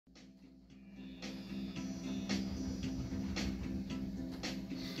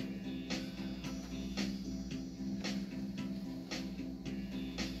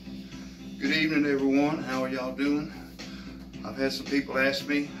Good evening, everyone. How are y'all doing? I've had some people ask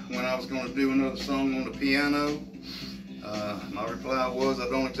me when I was going to do another song on the piano. My reply was I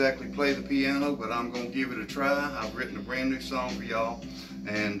don't exactly play the piano, but I'm going to give it a try. I've written a brand new song for y'all,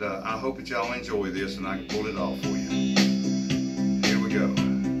 and I hope that y'all enjoy this and I can pull it off for you. Here we go.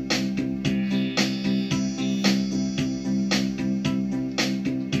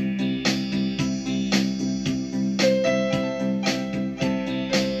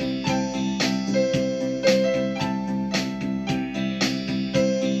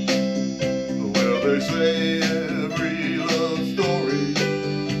 They say every love story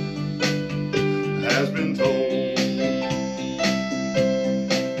has been told.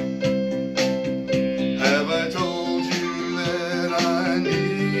 Have I told you that I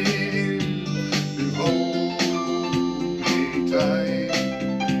need you to hold me tight?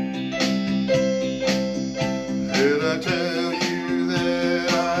 Did I tell you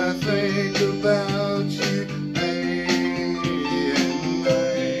that I think about you day and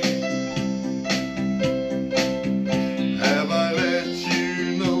night? Have I let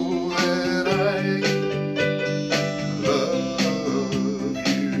you know that I love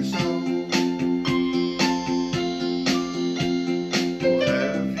you so? Or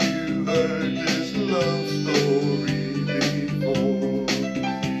have you heard this love story before?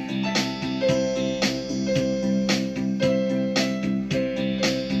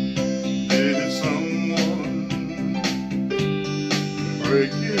 Did someone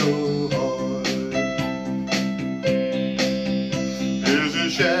break your heart? Is it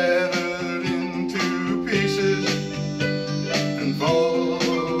shattered into pieces and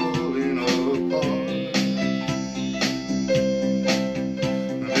falling apart?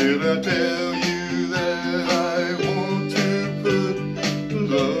 Did I tell you that I want to put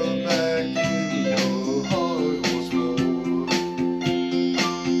love back in your heart once more?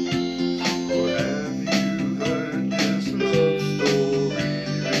 Or have you heard this love story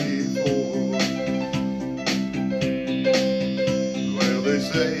before? They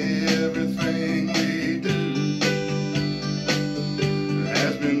say everything we do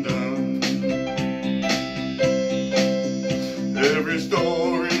has been done. Every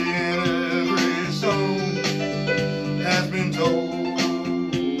story and every song has been told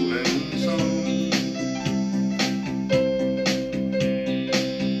and sung.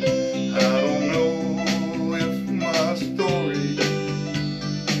 I don't know if my story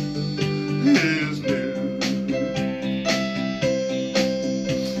is new,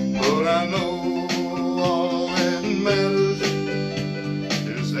 but I know all that matters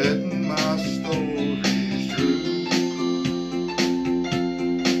is that my story's true,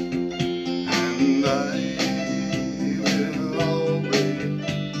 and I will always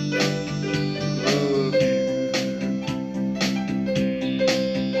love you.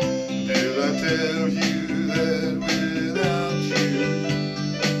 Did I tell you that without you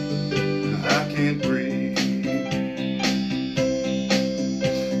I can't breathe?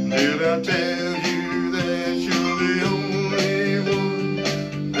 Did I tell you that you're the only one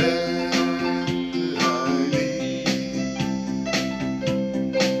that I need?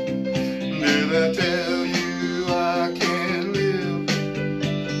 Did I tell